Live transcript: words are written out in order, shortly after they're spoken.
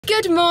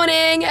Good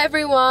morning,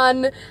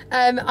 everyone.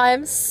 I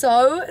am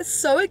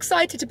so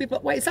excited to be.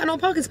 Wait, is that not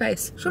a parking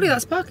space? Surely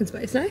that's a parking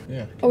space, no?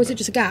 Yeah. Or is it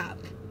just a gap?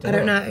 I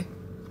don't know.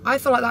 I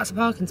feel like that's a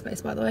parking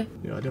space, by the way.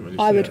 Yeah, I don't really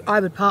see it.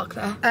 I would park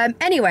there.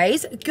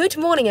 Anyways, good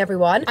morning,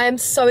 everyone. I am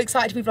so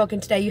excited to be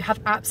vlogging today. You have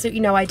absolutely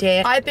no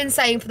idea. I've been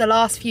saying for the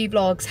last few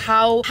vlogs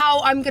how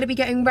I'm going to be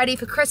getting ready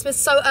for Christmas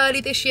so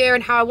early this year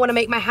and how I want to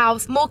make my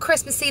house more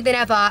Christmassy than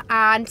ever.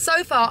 And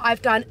so far,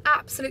 I've done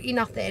absolutely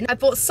nothing. I've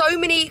bought so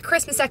many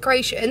Christmas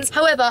decorations.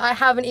 However, I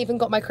haven't even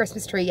got my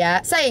Christmas tree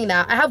yet. Saying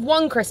that, I have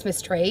one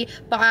Christmas tree,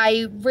 but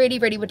I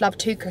really would love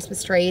 2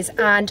 Christmas trees.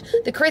 And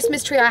the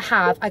Christmas tree I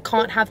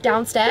can't have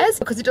downstairs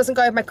because it doesn't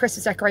go with my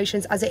Christmas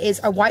decorations as it is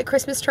a white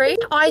Christmas tree.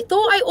 I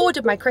thought I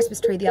ordered my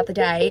Christmas tree the other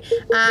day,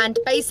 and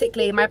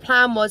basically my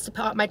plan was to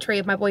put up my tree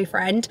with my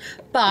boyfriend,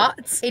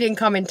 but it didn't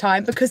come in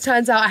time because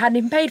turns out I hadn't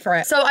even paid for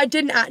it. So I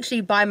didn't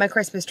actually buy my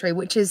Christmas tree,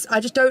 which is,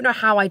 I just don't know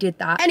how I did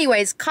that.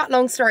 Anyways, cut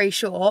long story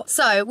short,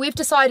 so we've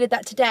decided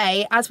that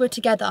today, as we're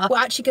together, we're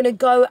actually gonna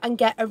go and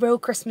get a real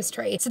Christmas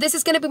tree. So this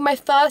is gonna be my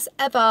first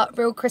ever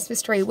real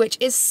Christmas tree, which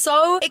is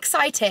so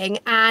exciting.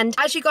 And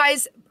as you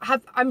guys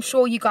have, I'm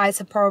sure you guys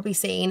have probably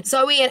seen,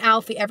 Zoe and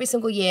Alfie every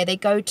single year they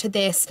go to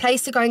this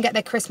place to go and get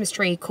their Christmas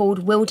tree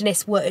called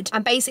Wilderness Wood,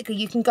 and basically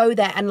you can go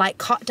there and like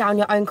cut down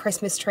your own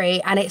Christmas tree,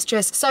 and it's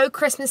just so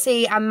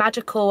Christmassy and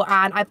magical,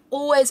 and I've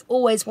always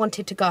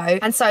wanted to go,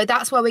 and so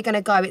that's where we're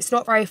gonna go. It's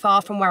not very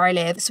far from where I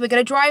live, so we're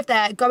gonna drive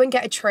there, go and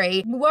get a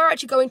tree. We were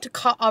actually going to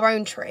cut our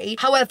own tree,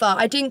 however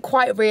I didn't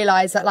quite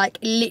realize that like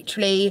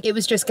literally it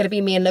was just gonna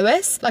be me and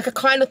Lewis. Like I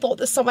kind of thought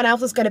that someone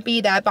else was gonna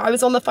be there, but I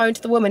was on the phone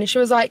to the woman and she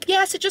was like,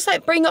 yeah, so just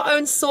like bring your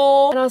own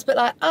saw, and I was a bit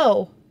like,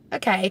 oh,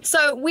 okay.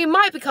 So we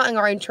might be cutting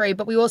our own tree,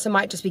 but we also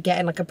might just be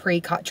getting like a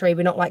pre-cut tree.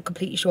 We're not like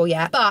completely sure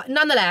yet, but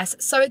nonetheless,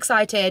 so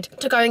excited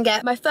to go and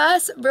get my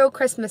first real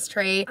Christmas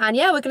tree. And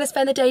yeah, we're gonna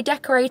spend the day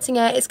decorating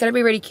it. It's gonna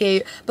be really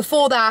cute.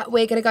 Before that,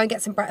 we're gonna go and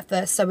get some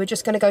breakfast. So we're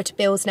just gonna go to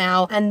Bill's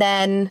now, and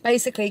then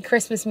basically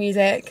Christmas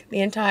music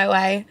the entire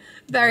way.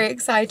 Very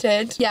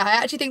excited. Yeah, I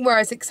actually think we're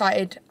as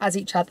excited as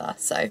each other,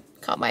 so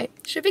can't wait.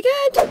 Should be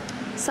good.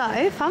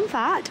 So, fun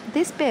fact,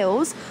 this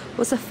Bill's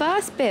was the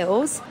first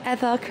Bill's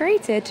ever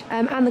created.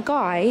 And the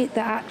guy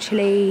that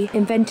actually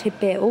invented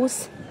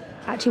Bill's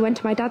actually went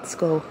to my dad's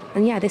school.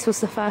 And yeah, this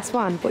was the first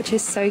one, which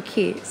is so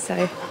cute,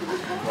 so.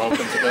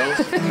 Welcome to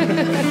Bill's.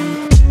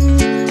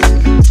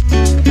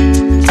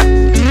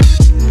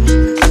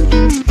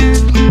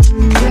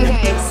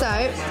 Okay, so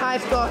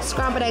I've got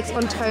scrambled eggs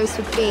on toast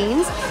with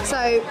beans.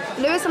 So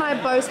Lewis and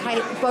I both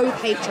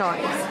hate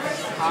chives.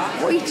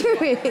 What are you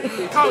doing?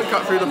 You can't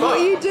cut through the butter. What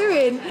are you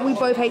doing? We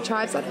both hate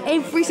chives. Like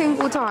every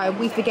single time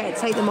we forget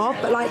to take them off,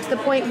 but like to the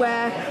point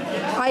where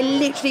I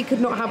literally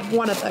could not have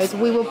one of those.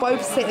 We will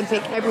both sit and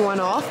pick everyone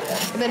off.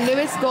 And then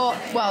Lewis got,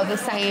 well, the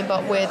same,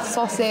 but with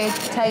sausage,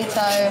 potato,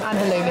 and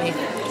halloumi.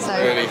 So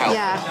really healthy.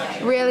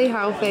 Yeah, really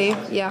healthy.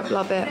 Yeah,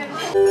 love it.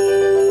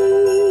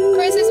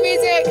 Christmas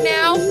music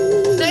now.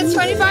 Next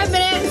 25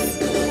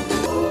 minutes.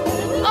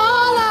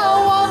 All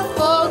I want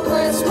for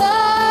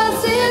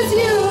Christmas is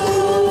you.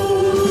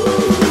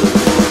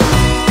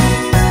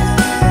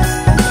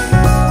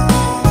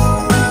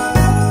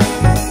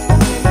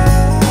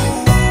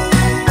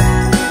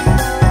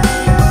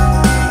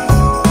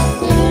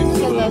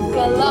 Look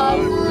a lot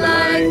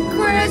like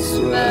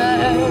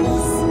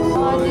Christmas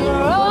on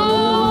your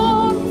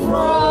own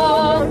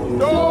front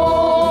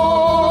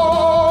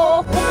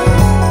door.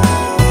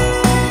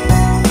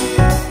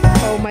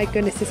 Oh my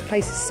goodness, this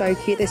place is so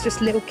cute. There's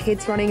just little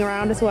kids running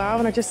around as well,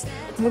 and oh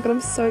my god,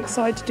 I'm so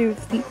excited to do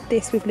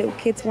this with little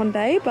kids one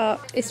day, but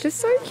it's just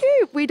so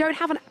cute. We don't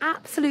have an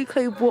absolute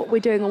clue what we're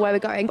doing or where we're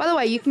going. By the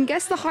way, you can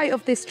guess the height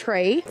of this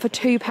tree for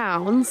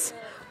 £2.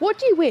 What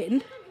do you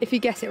win if you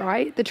guess it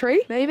right? The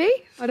tree, maybe?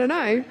 I don't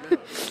know.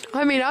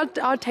 I mean,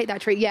 I'd take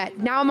that tree. Yeah,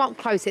 now I'm up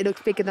close, it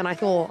looks bigger than I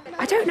thought.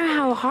 I don't know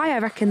how high I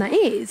reckon that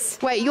is.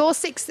 Wait, you're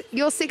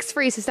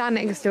 6'3", so stand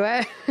next to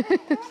it.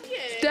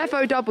 It's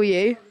Defo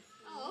W.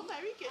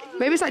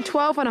 Maybe it's like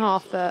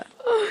 12.5 foot.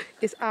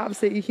 It's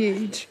absolutely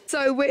huge.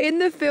 So we're in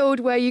the field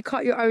where you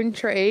cut your own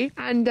tree,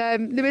 and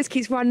Lewis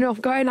keeps running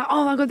off going like,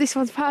 oh my god, this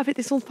one's perfect,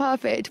 this one's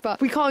perfect.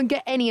 But we can't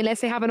get any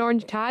unless they have an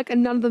orange tag,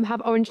 and none of them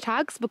have orange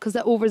tags because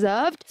they're all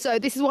reserved. So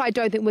this is why I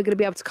don't think we're going to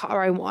be able to cut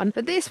our own one.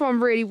 But this one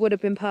really would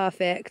have been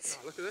perfect.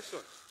 Oh, look at this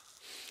one.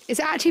 Is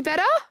it actually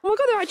better? Oh my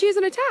god, they're actually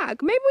using a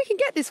tag. Maybe we can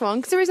get this one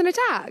because there isn't a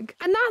tag.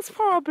 And that's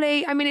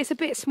probably, I mean, it's a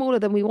bit smaller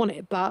than we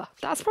wanted, but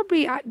that's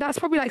probably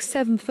like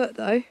 7 foot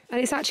though.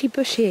 And it's actually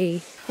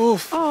bushy.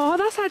 Oof. Oh,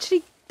 that's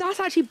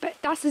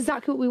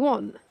exactly what we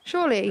want.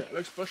 Surely. Yeah, it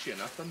looks bushy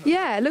enough, doesn't it?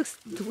 Yeah, it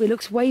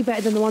looks way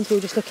better than the ones we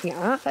were just looking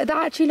at. Like, that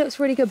actually looks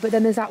really good, but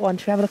then there's that one.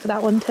 Should we have a look at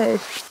that one too?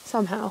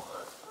 Somehow.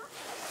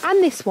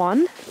 And this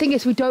one. Thing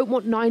is, we don't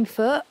want 9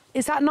 foot.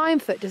 Is that 9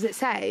 foot, does it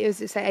say? Or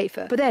does it say 8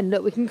 foot? But then,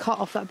 look, we can cut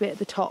off that bit at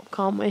the top,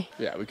 can't we?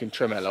 Yeah, we can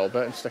trim it a little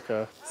bit and stick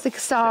a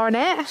star on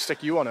it.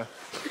 Stick you on it.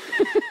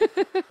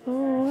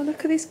 Oh,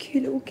 look at this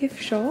cute little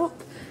gift shop.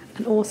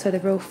 And also the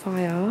real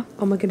fire.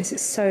 Oh my goodness,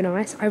 it's so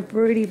nice. I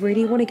really,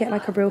 really want to get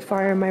like a real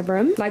fire in my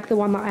room. Like the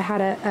one that I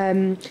had at,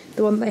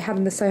 the one that they had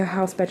in the Soho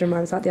House bedroom I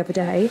was at the other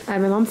day.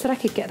 And my mum said I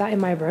could get that in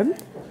my room.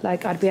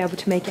 Like I'd be able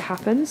to make it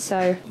happen.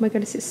 So, oh my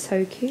goodness, it's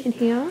so cute in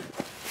here.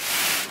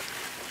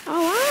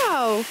 Oh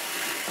wow.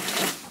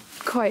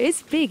 Quite,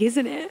 it's big,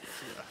 isn't it?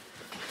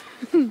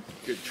 Good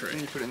tree.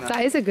 You put it in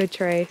That is a good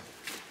tree.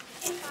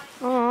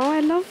 Oh, I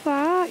love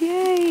that,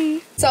 yay.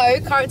 So,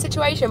 current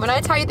situation, when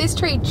I tell you this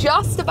tree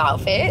just about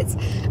fits,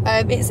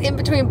 it's in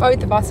between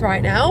both of us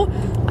right now,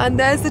 and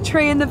there's the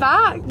tree in the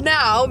back.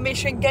 Now,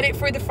 mission, get it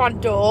through the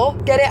front door,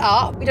 get it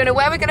up. We don't know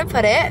where we're gonna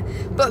put it,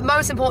 but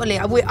most importantly,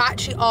 we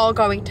actually are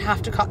going to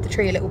have to cut the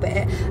tree a little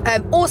bit.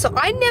 Also,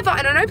 I never,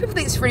 and I know people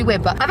think it's really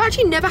weird, but I've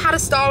actually never had a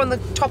star on the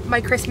top of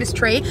my Christmas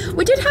tree.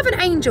 We did have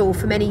an angel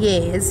for many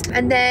years,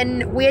 and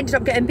then we ended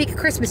up getting bigger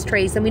Christmas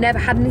trees, and we never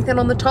had anything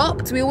on the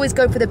top, so we always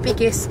go for the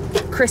biggest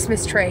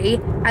Christmas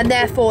tree, and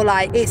therefore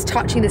like it's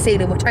touching the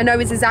ceiling, which I know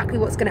is exactly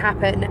what's going to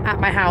happen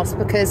at my house,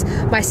 because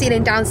my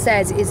ceiling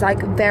downstairs is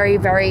like very,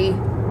 very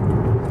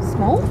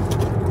small.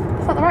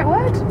 Is that the right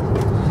word?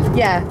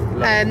 Yeah.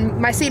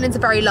 My ceilings are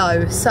very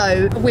low,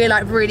 so we're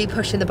like really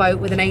pushing the boat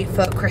with an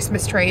 8-foot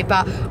Christmas tree,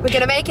 but we're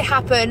gonna make it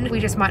happen.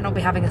 We just might not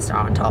be having a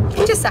star on top,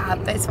 which is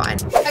sad, but it's fine.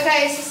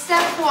 Okay, so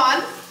step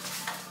one,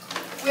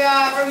 we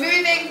are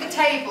removing the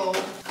table.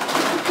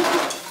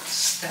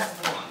 Step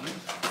one?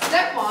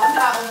 Step one,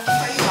 that will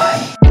show you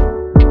why.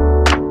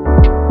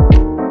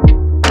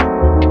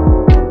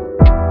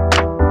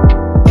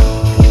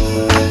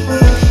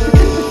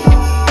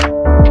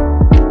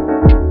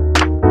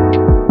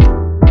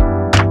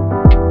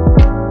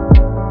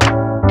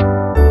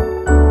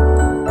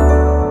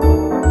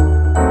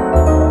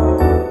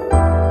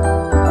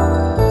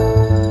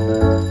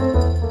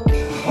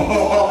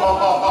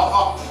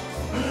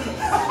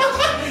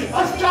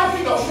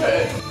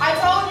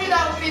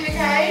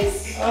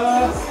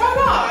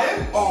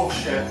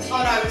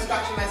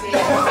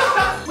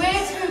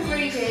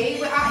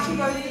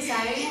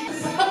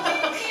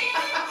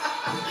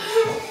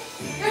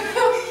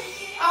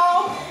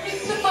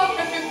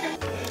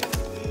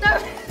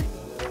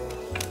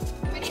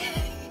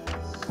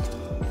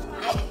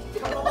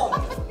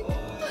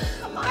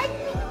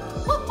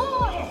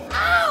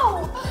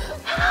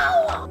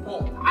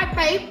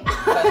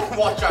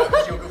 Watch out,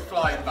 because you'll go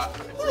flying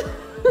backwards.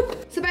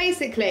 So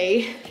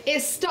basically,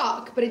 it's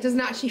stuck, but it doesn't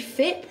actually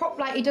fit.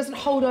 Like, it doesn't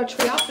hold our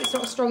tree up. It's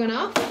not strong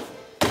enough.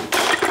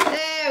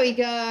 There we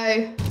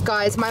go.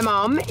 Guys, my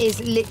mum is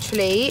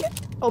literally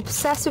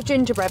obsessed with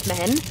gingerbread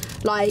men.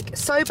 Like,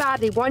 so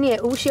badly. One year,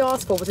 all she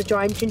asked for was a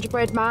giant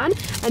gingerbread man,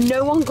 and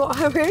no one got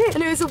her it.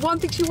 And it was the one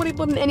thing she wanted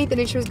more than anything,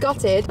 and she was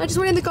gutted. I just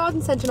went in the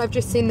garden centre, and I've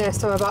just seen this,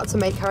 so I'm about to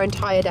make her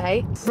entire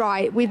day.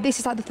 Right,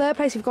 this is like the third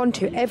place we've gone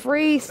to.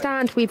 Every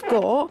stand we've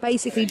got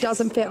basically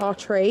doesn't fit our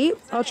tree.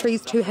 Our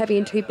tree's too heavy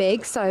and too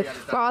big, so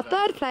we're our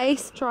third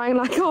place, trying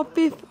like our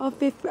fifth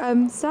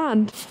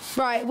stand.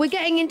 Right, we're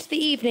getting into the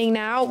evening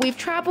now. We've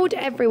travelled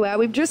everywhere.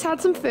 We've just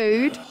had some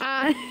food,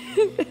 and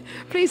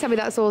please tell me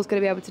that Saul's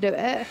going to be able to do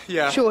it.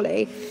 Yeah. Surely.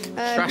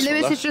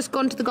 Lewis has just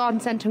gone to the garden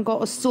centre and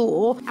got a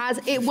saw, as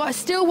it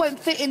still won't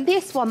fit in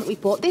this one that we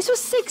bought. This was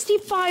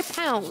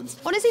 £65.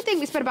 Honestly, I think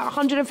we spent about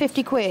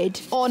 150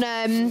 quid on,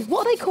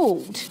 what are they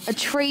called? A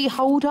tree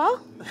holder?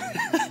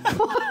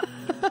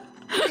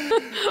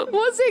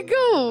 What's it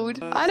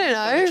called? I don't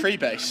know. Tree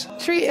base.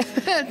 Tree holder.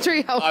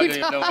 I don't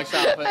even know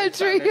myself. A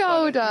tree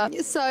holder.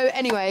 So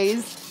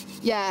anyways,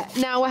 yeah,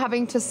 now we're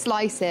having to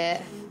slice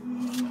it.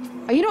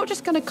 Are you not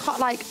just going to cut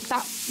like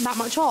that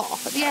much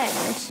off at the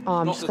end? Oh,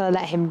 I'm just going to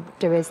let him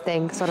do his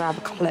thing because I don't have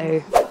a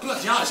clue.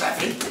 Bloody hell, it's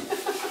heavy.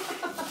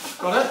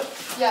 Got it?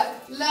 Yeah.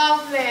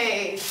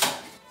 Lovely.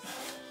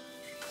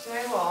 Do you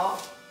know what?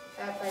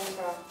 Fair play to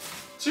her.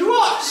 To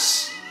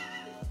us?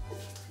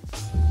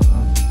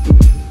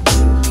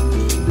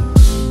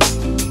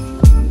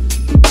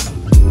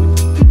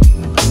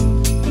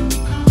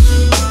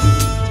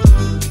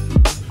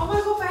 Oh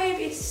my god, babe,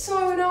 it's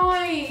so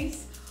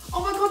nice. Oh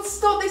my god,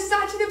 stop. This is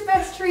actually the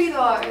best tree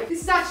though.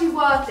 This is actually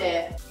worth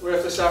it. We're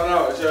here for 7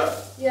 hours, yeah?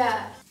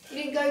 Yeah. You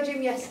didn't go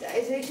gym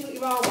yesterday, so you got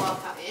your arm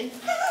workout in.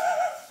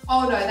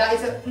 Oh no, that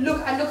is a...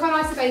 Look how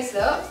nice the base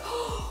looks.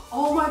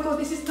 Oh my god,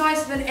 this is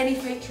nicer than any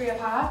fake tree I've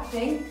had, I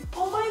think.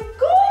 Oh my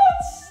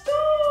god,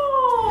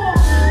 stop!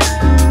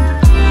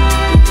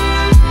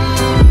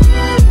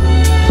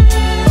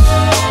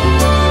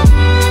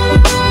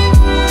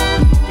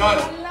 Done.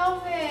 I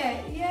love it,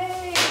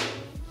 yay!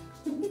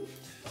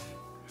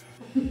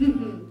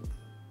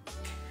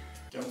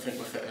 Don't think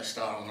we're fitting a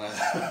star on there.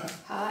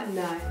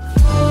 No.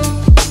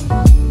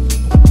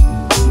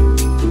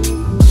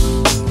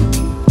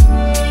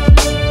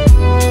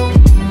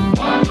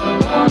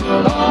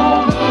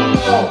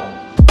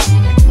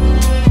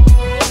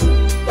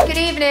 Good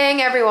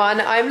evening,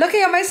 everyone. I'm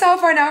looking at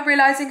myself right now,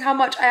 realizing how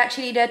much I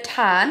actually need a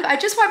tan. I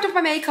just wiped off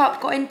my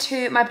makeup, got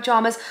into my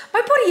pajamas.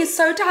 My body is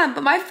so tan,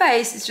 but my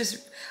face is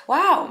just...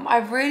 wow, I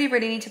really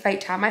need to fake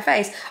tan my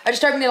face. I just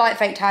don't really like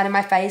fake tan in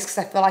my face because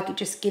I feel like it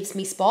just gives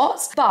me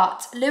spots.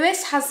 But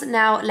Lewis has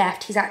now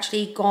left. He's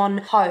actually gone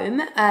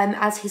home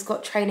as he's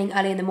got training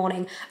early in the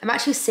morning. I'm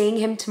actually seeing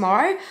him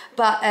tomorrow,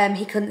 but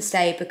he couldn't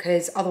stay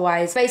because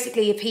otherwise,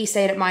 basically, if he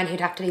stayed at mine,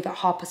 he'd have to leave at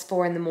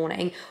 4:30 in the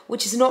morning,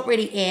 which is not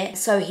really it.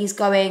 So he's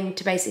going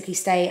to basically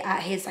stay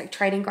at his like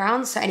training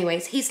grounds. So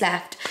anyways, he's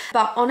left.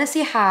 But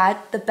honestly, had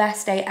the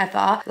best day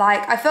ever.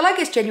 Like, I feel like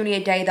it's genuinely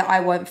a day that I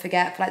won't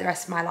forget for like the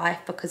rest of my life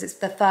because it's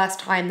the first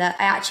time that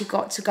I actually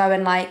got to go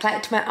and like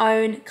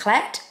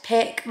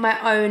pick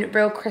my own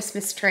real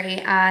Christmas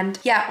tree. And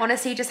yeah,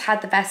 honestly, just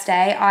had the best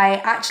day. I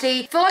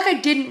actually feel like I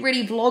didn't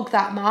really vlog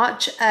that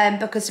much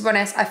because to be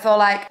honest, I feel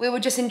like we were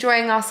just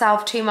enjoying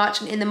ourselves too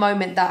much and in the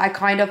moment that I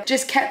kind of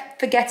just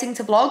kept forgetting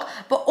to vlog.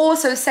 But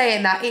also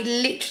saying that, it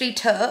literally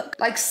took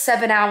like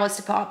 7 hours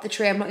to put up the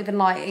tree. I'm not even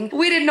lying.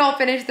 We did not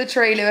finish the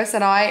tree, Lewis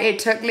and I. It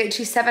took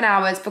literally 7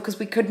 hours because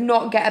we could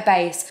not get a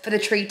base for the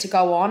tree to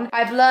go on.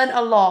 I've learned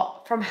a lot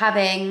from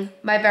having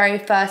my very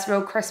first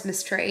real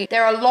Christmas tree.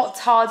 They're a lot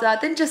harder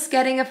than just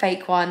getting a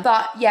fake one.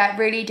 But yeah,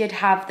 really did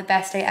have the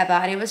best day ever.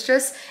 And it was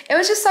just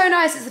so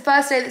nice. It's the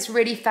first day that's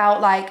really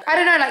felt like, I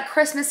don't know, like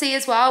Christmassy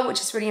as well,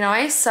 which is really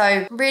nice.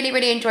 So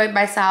really enjoyed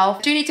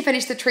myself. Do need to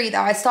finish the tree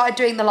though. I started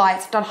doing the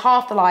lights. I've done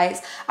half the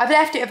lights. I've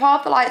left it with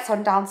half the lights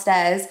on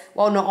downstairs.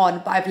 Well, not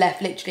on, but I've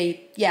left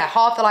literally, yeah,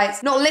 half the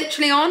lights, not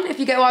literally on, if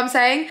you get what I'm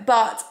saying.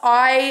 But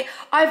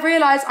I've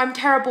realized I'm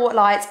terrible at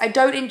lights. I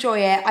don't enjoy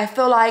it. I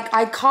feel like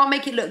I can't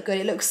make it look good.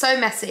 It looks so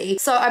messy.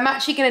 So I'm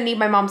actually gonna need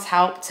my mum's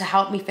help to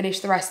help me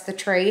finish the rest of the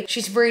tree.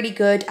 She's really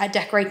good at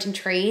decorating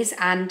trees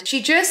and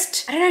she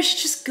just, I don't know,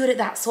 she's just good at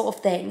that sort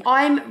of thing.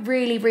 I'm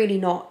really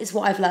not, is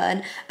what I've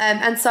learned.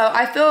 And so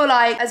I feel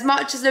like as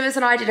much as Lewis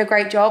and I did a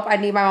great job, I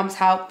need my mum's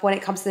help when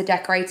it comes to the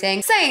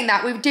decorating. Saying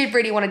that, we did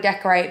really want to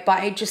decorate,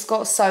 but it just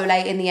got so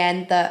late in the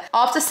end that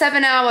after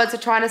 7 hours of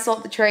trying to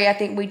sort the tree, I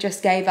think we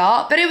just gave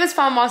up. But it was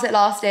fun whilst it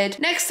lasted.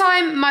 Next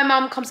time my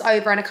mum comes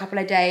over in a couple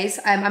of days,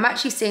 I'm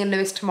actually seeing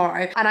Lewis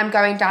tomorrow and I'm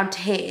going down to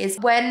his.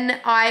 When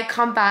I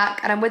come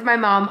back and I'm with my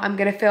mum, I'm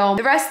gonna film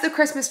the rest of the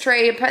Christmas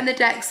tree, putting the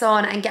decks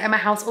on and getting my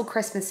house all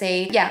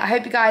Christmassy. Yeah, I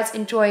hope you guys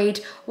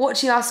enjoyed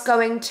watching us go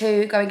and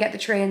get the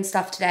tree and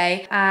stuff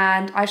today.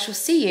 And I shall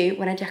see you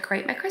when I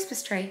decorate my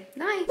Christmas tree.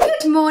 Nice.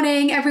 Good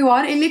morning,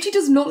 everyone. It literally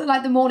does not look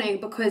like the morning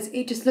because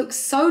it just looks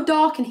so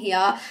dark in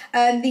here.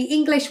 The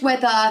English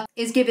weather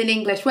is giving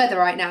English weather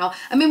right now.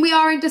 I mean, we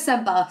are in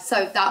December,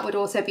 so that would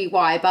also be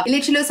why, but it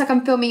literally looks like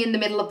I'm filming in the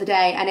middle of the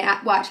day and it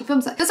actually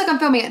looks like I'm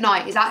filming at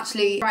night. It's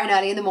actually bright and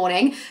early in the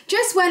morning.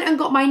 Just went and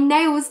got my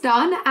nails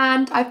done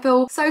and I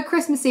feel so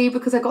Christmassy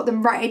because I got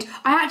them red.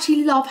 I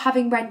actually love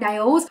having red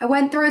nails. I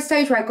went through a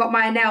stage where I got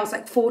my nails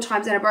like 4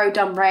 times in a row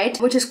done red,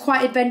 which is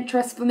quite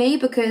adventurous for me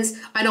because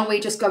I normally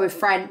just go with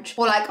French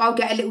or like I'll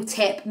get a little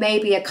tip,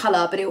 maybe a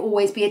colour, but it'll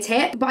always be a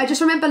tip. But I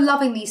just remember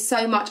loving these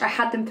so much. I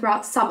had them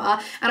throughout summer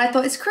and I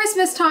thought it's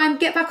Christmas time,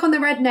 get back on the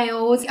red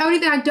nails. The only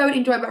thing I don't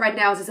enjoy about red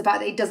nails is the fact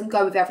that it doesn't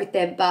go with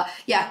everything, but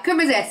yeah, couldn't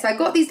resist. So I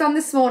got these done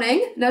this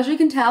morning and as you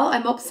can tell,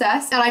 I'm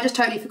obsessed and I just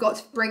totally forgot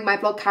to bring my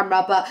vlog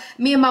camera, but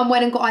me and mum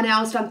went and got our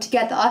nails done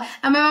together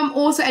and my mum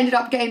also ended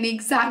up getting the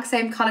exact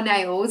same colour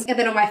nails. And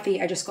then on my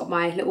feet, I just got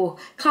my little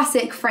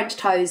classic French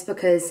toes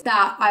because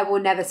that I will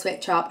never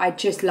switch up. I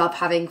just love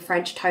having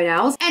French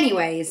toenails.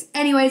 Anyways,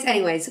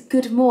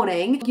 good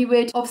morning. You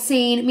would have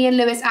seen me and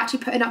Lewis actually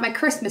putting up my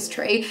Christmas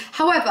tree.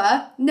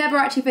 However, never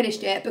actually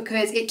finished it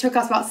because it took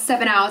us about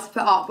 7 hours to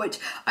put up, which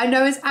I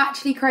know is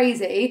actually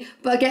crazy,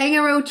 but getting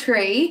a real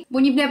tree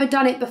when you've never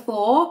done it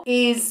before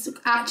is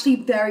actually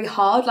very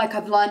hard. Like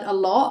I've learned a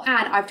lot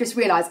and I've just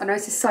realized, I know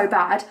this is so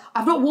bad,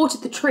 I've not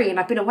watered the tree and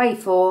I've been away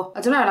for,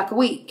 I don't know, like a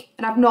week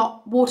and I've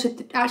not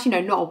watered, actually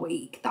no, not a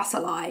week, that's a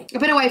lie.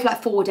 I've been away for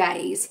like 4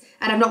 days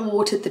and I've not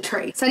watered the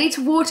tree. So I need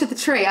to water the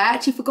tree. I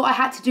actually forgot I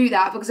had to do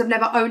that because I've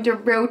never owned a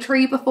real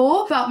tree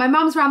before. But my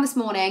mum's around this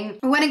morning,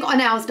 we went and got our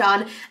nails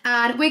done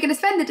and we're gonna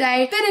spend the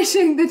day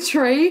finishing the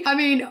tree. I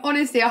mean,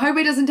 honestly, I hope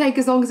it doesn't take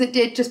as long as it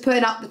did just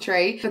putting up the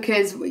tree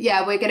because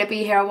yeah, we're gonna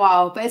be here a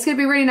while, but it's gonna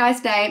be a really nice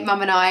day,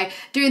 mum and I,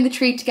 doing the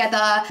tree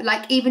together,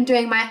 like even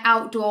doing my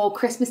outdoor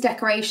Christmas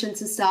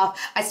decorations and stuff.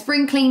 I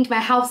spring cleaned my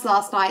house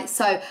last night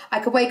so I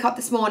could wake up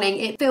this morning,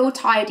 it feel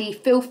tidy,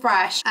 feel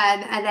fresh,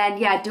 and then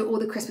yeah, do all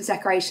the Christmas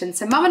decorations.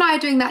 So mum and I are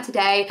doing that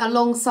today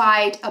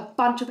alongside a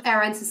bunch of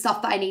errands and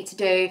stuff that I need to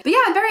do. But yeah,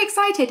 I'm very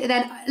excited. And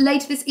then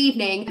later this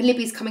evening,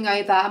 Libby's coming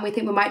over and we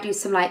think we might do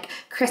some like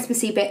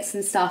Christmassy bits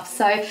and stuff.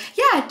 So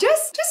yeah,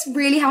 just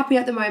really happy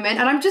at the moment.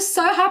 And I'm just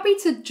so happy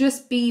to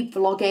just be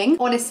vlogging,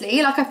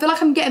 honestly. Like I feel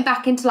like I'm getting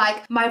back into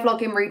like my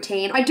vlogging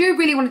routine. I do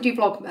really want to do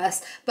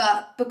Vlogmas,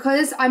 but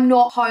because I'm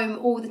not home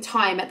all the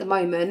time at the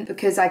moment,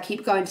 because I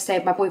keep going to stay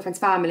with my boyfriend's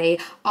family,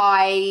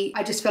 I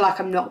just feel like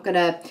I'm not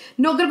gonna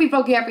be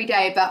vlogging every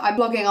day, but I'm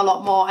vlogging a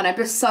lot more and I'm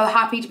just so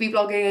happy to be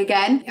vlogging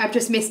again. I've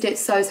just missed it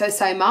so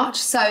much.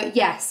 So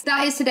yes,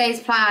 that is today's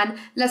plan.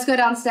 Let's go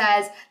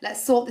downstairs,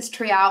 let's sort this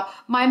tree out.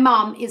 My mum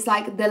mum is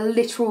like the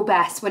literal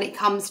best when it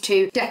comes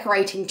to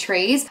decorating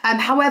trees.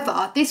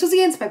 However, this was the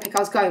inspo pick I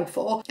was going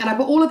for, and I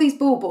put all of these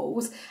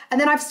baubles, and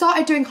then I've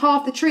started doing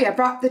half the tree. I've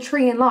wrapped the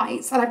tree in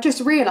lights, and I've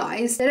just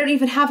realised they don't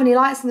even have any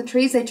lights on the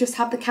trees, they just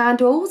have the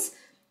candles.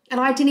 And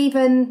I didn't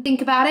even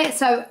think about it,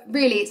 so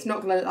really it's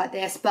not gonna look like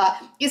this, but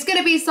it's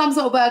gonna be some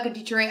sort of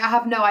burgundy tree. I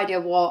have no idea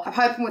what. I'm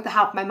hoping with the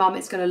help of my mum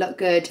it's gonna look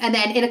good. And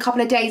then in a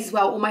couple of days as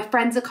well, all my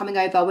friends are coming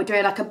over. We're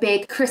doing like a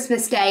big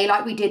Christmas day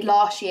like we did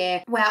last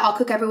year, where I'll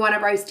cook everyone a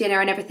roast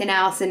dinner and everything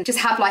else, and just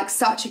have like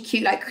such a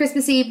cute like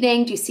Christmas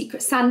evening, do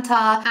Secret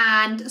Santa.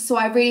 And so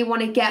I really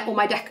wanna get all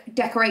my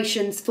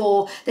decorations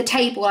for the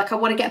table. Like I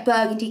wanna get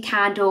burgundy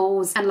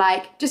candles and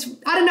like, just,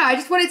 I don't know, I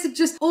just want it to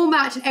just all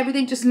match and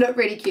everything just look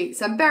really cute.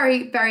 So I'm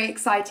very, very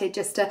excited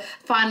just to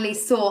finally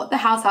sort the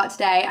house out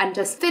today and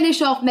just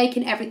finish off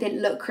making everything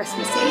look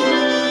Christmassy.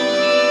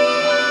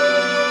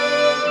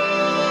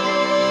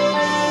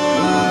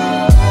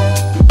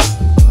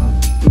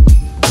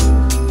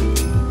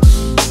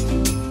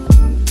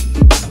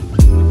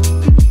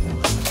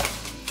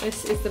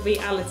 This is the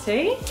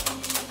reality.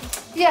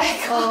 Yeah,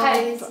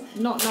 guys.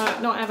 Not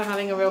ever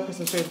having a real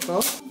Christmas tree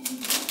before.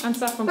 And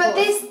Saffron. But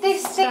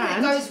this thing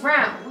that goes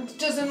round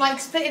doesn't like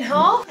split in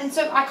half, and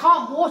so I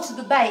can't water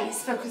the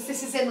base because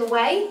this is in the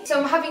way. So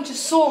I'm having to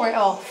saw it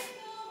off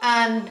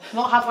and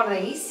not have one of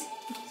these.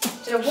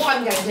 Don't know what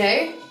I'm going to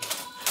do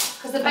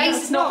because the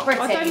base is not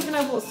pretty. I don't even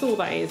know what saw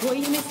that is. What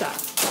even is that?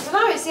 I don't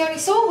know. It's the only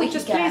saw we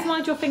just can get. Please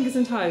mind your fingers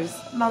and toes.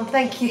 Mum,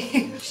 thank you.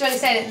 She's only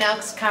saying it now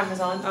because the camera's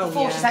on. Oh,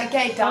 before yeah. she's like,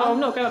 get it done. Oh, I'm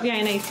not going up the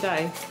A&E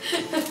today.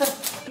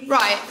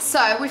 Right,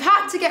 so we've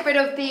had to get rid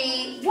of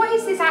the, what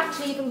is this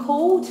actually even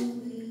called?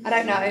 I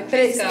don't know, but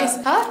it's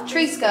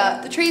tree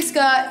skirt. The tree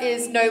skirt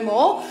is no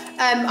more.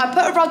 I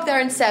put a rug there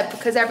instead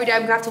because every day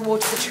I'm gonna have to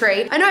water the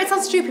tree. I know it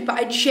sounds stupid, but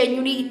I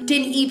genuinely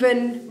didn't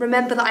even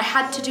remember that I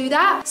had to do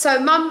that. So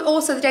mum,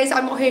 also the days that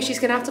I'm not here, she's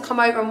gonna have to come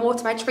over and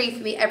water my tree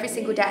for me every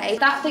single day.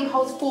 That thing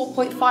holds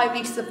 4.5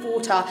 litres of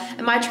water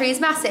and my tree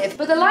is massive.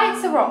 But the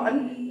lights are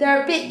on.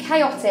 They're a bit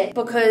chaotic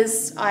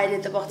because I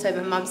did the bottom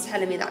and mum's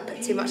telling me that I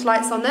put too much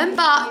lights on them.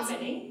 But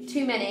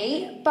too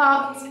many.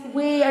 But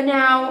we are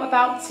now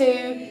about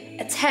to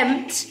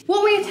attempt,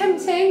 what we're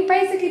attempting,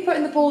 basically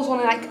putting the balls on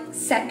in like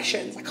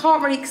sections. I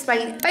can't really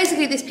explain it.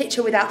 Basically this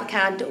picture without the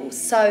candles.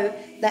 So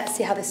let's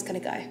see how this is gonna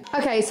go.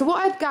 Okay, so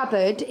what I've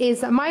gathered is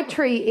that my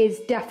tree is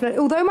definitely,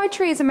 although my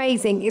tree is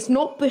amazing, it's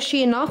not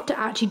bushy enough to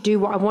actually do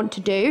what I want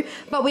to do,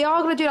 but we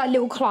are gonna do like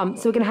little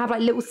clumps. So we're gonna have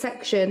like little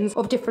sections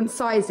of different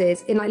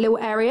sizes in like little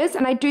areas,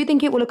 and I do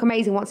think it will look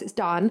amazing once it's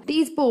done.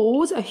 These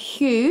balls are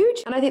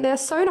huge, and I think they're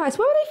so nice.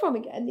 Where were they from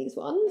again, these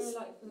ones?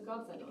 Like for the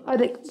garden centre. Oh,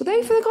 were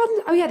they for the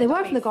garden? Oh yeah, they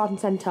were from the garden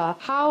centre.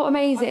 How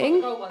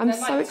amazing. I'm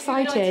so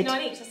excited.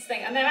 $2.99 each, that's the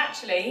thing. And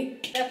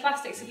they're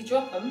plastic, so if you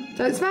drop them,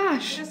 don't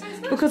smash.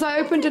 Because I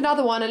opened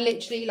another one and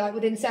literally like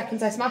within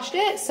seconds I smashed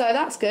it, so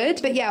that's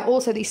good. But yeah,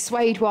 also these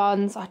suede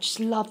ones, I just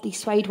love these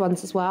suede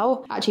ones as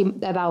well. Actually,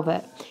 they're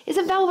velvet.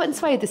 Isn't velvet and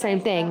suede the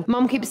same thing?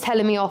 Mum keeps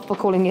telling me off for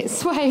calling it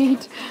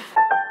suede.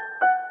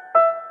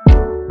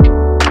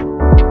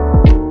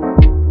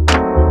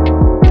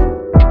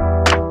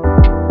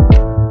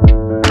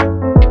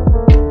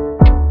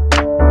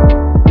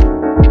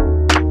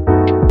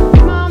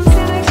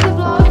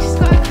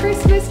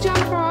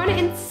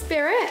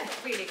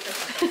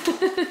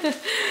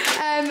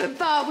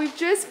 But we've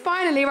just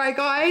finally, right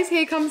guys,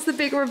 here comes the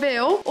big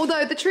reveal.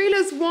 Although the tree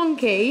looks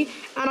wonky,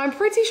 and I'm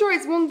pretty sure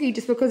it's wonky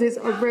just because it's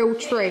a real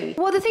tree.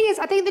 Well, the thing is,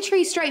 I think the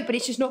tree's straight, but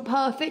it's just not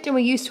perfect, and we're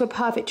used to a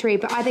perfect tree,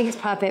 but I think it's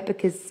perfect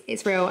because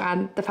it's real,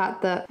 and the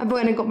fact that I've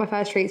went and got my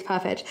first tree is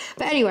perfect.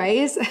 But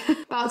anyways,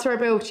 about to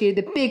reveal to you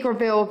the big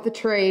reveal of the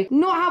tree.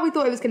 Not how we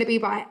thought it was gonna be,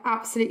 but I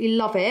absolutely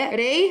love it.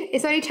 Ready?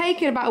 It's only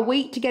taken about a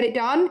week to get it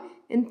done.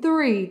 In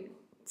 3,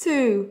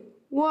 2,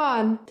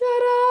 1. Ta-da!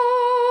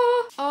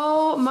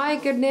 Oh my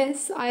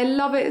goodness, I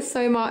love it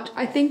so much.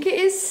 I think it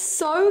is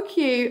so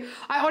cute.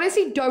 I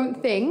honestly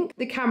don't think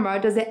the camera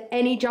does it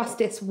any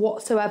justice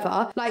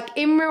whatsoever. Like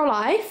in real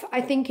life,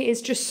 I think it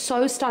is just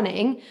so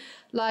stunning.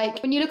 Like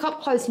when you look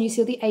up close and you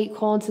see all the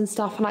acorns and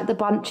stuff and like the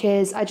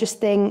bunches, I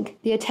just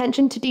think the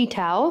attention to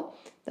detail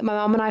that my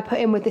mum and I put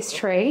in with this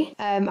tree,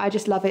 I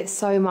just love it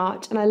so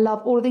much, and I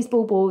love all of these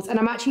baubles, and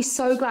I'm actually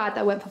so glad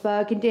that I went for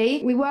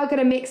burgundy. We were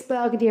gonna mix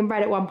burgundy and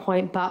red at one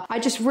point, but I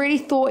just really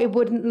thought it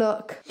wouldn't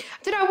look,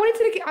 I don't know,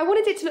 I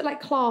wanted it to look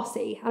like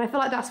classy, and I feel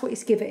like that's what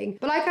it's giving.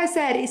 But like I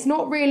said, it's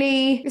not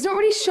really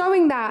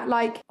showing that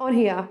like on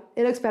here.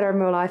 It looks better in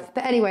real life.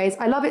 But anyways,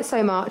 I love it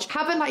so much.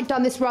 Haven't like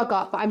done this rug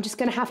up, but I'm just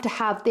gonna have to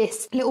have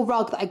this little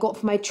rug that I got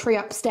for my tree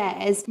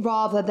upstairs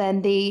rather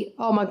than the,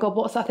 oh my God,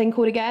 what's that thing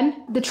called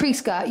again? The tree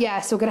skirt,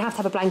 yeah. so we're gonna have to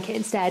have a blanket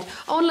instead.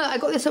 Oh, and look, I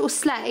got this little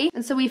sleigh,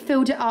 and so we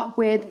filled it up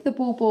with the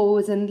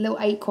baubles and little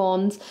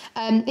acorns.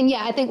 And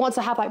yeah, I think once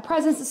I have like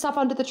presents and stuff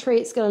under the tree,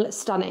 it's gonna look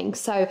stunning.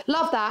 So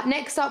love that.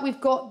 Next up, we've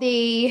got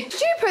the,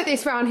 did you put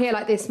this round here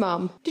like this,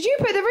 Mum? Did you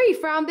put the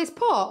wreath round this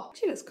pot?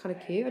 Actually looks kind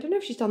of cute. I don't know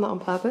if she's done that on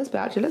purpose, but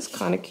actually looks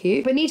kind of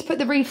cute. But need to put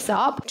the wreaths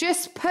up.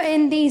 Just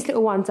putting these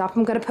little ones up.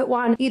 I'm gonna put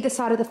one either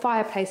side of the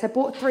fireplace. I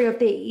bought 3 of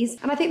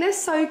these, and I think they're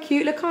so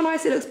cute. Look how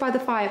nice it looks by the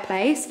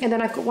fireplace. And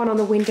then I've got one on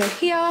the window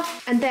here.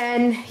 And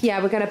then,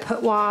 yeah, we're gonna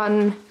put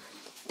one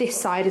this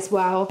side as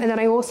well. And then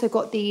I also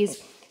got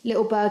these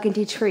little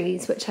burgundy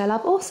trees, which I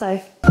love also.